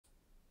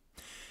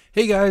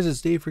Hey guys,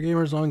 it's Dave for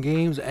Gamers on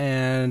Games,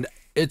 and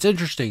it's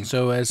interesting.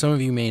 So, as some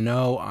of you may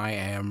know, I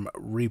am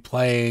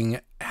replaying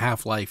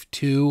Half-Life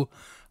 2.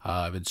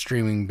 I've been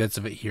streaming bits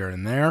of it here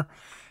and there.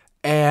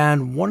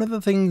 And one of the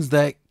things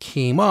that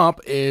came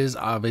up is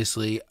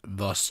obviously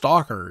the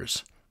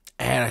Stalkers.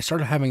 And I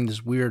started having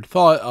this weird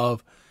thought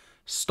of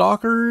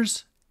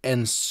Stalkers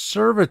and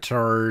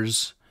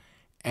Servitors,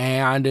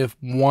 and if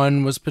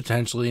one was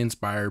potentially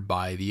inspired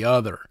by the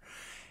other.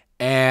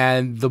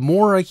 And the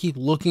more I keep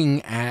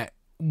looking at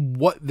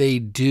what they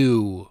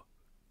do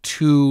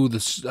to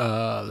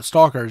the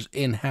Stalkers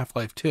in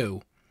Half-Life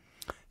 2,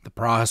 the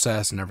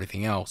process and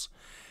everything else,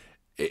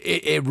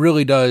 it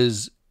really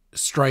does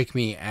strike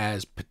me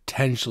as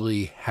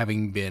potentially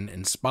having been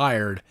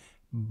inspired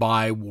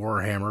by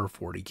Warhammer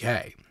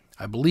 40k.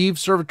 I believe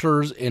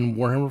Servitors in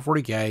Warhammer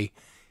 40k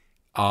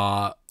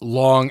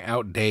long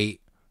outdate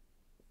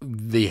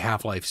the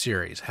Half-Life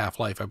series.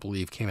 Half-Life, I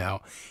believe, came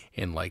out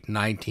in like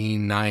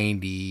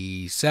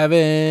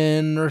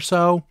 1997 or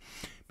so,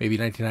 maybe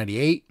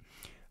 1998.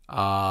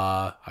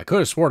 I could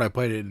have sworn I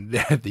played it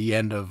at the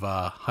end of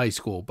high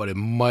school, but it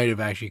might have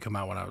actually come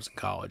out when I was in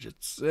college.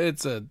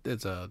 It's a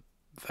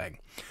thing.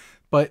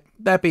 But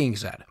that being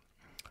said,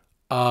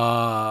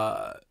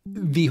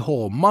 the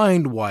whole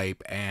mind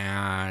wipe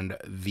and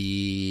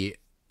the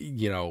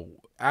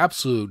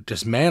absolute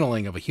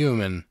dismantling of a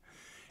human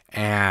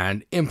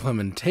and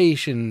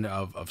implementation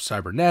of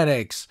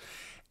cybernetics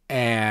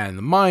and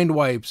the mind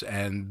wipes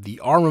and the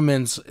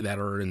armaments that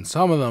are in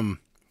some of them,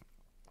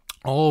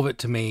 all of it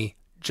to me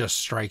just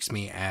strikes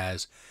me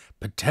as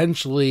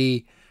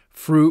potentially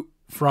fruit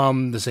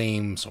from the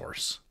same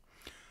source.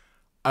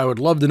 I would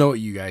love to know what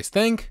you guys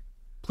think.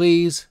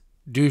 Please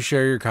do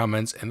share your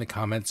comments in the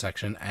comment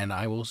section, and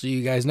I will see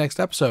you guys next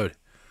episode.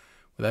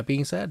 With that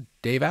being said,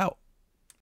 Dave out.